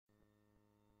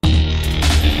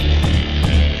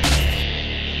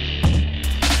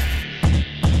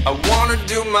wanna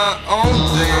do my own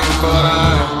thing, but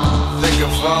I think I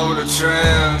followed a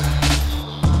trend.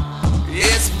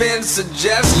 It's been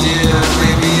suggested,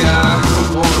 maybe I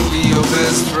wanna be your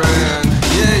best friend.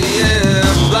 Yeah, yeah,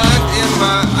 blind in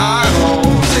my eye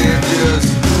holes and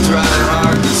just trying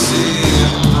hard to see.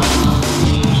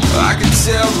 I can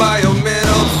tell by your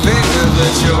middle finger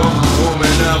that you're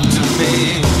warming up to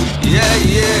me. Yeah,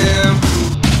 yeah.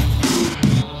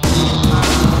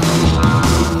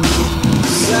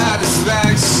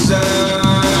 Satisfaction,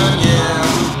 yeah.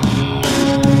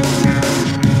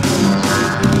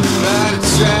 Bad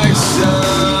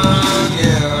attraction,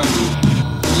 yeah.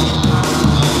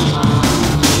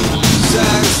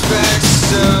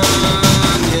 Satisfaction,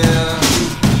 yeah.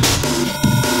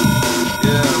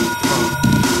 Yeah,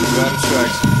 bad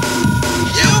attraction.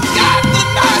 You got the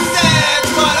message,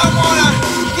 but I wanna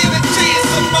give it to you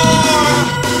some more.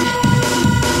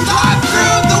 Climb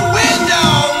through the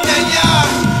window, then you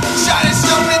shut it,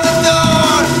 show me the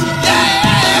door.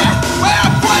 Yeah, where I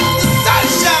put the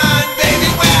sunshine, baby,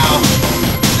 well,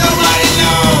 nobody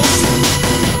knows.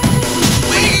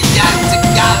 We can get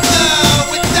together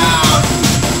without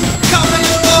coming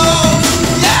close.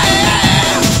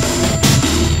 Yeah,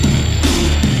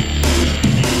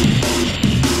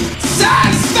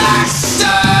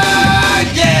 satisfaction,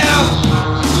 yeah.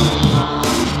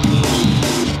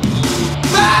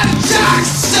 Bad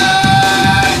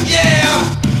attraction, yeah.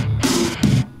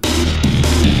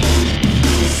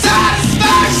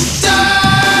 Satisfaction,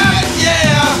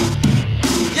 yeah.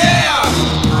 Yeah.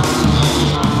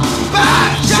 Bad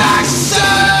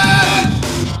attraction.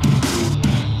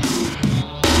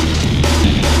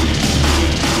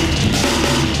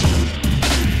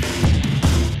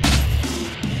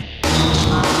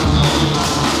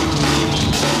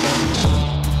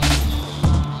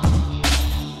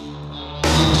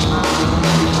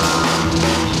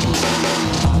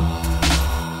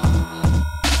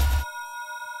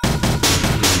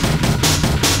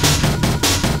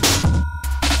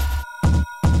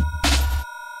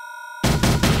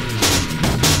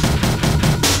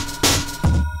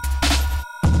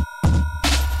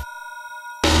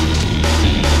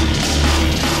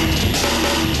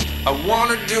 I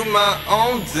wanna do my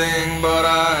own thing, but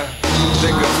I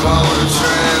think I followed a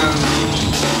trend.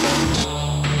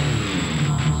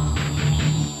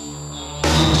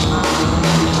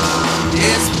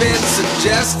 It's been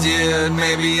suggested,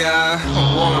 maybe I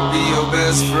wanna be your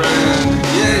best friend.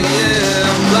 Yeah, yeah,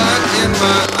 I'm blind in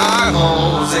my eye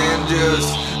holes and just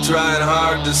trying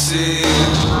hard to see.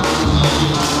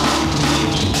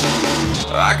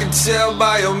 I can tell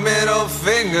by your middle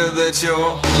finger that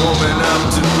you're warming up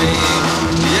to me.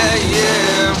 Yeah,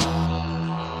 yeah.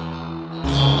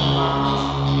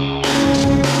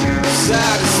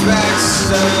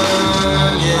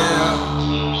 Satisfaction, yeah.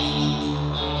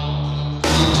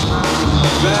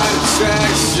 Bad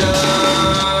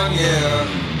attraction, yeah.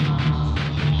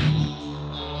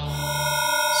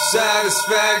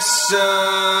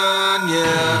 Satisfaction,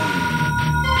 yeah.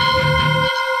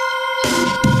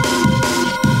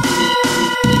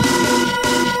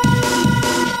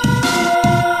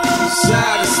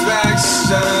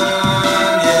 Satisfaction,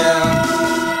 yeah.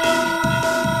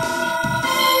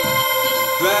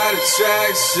 Bad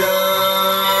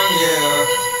attraction, yeah.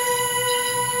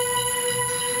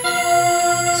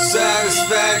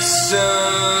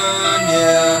 Satisfaction,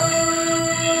 yeah.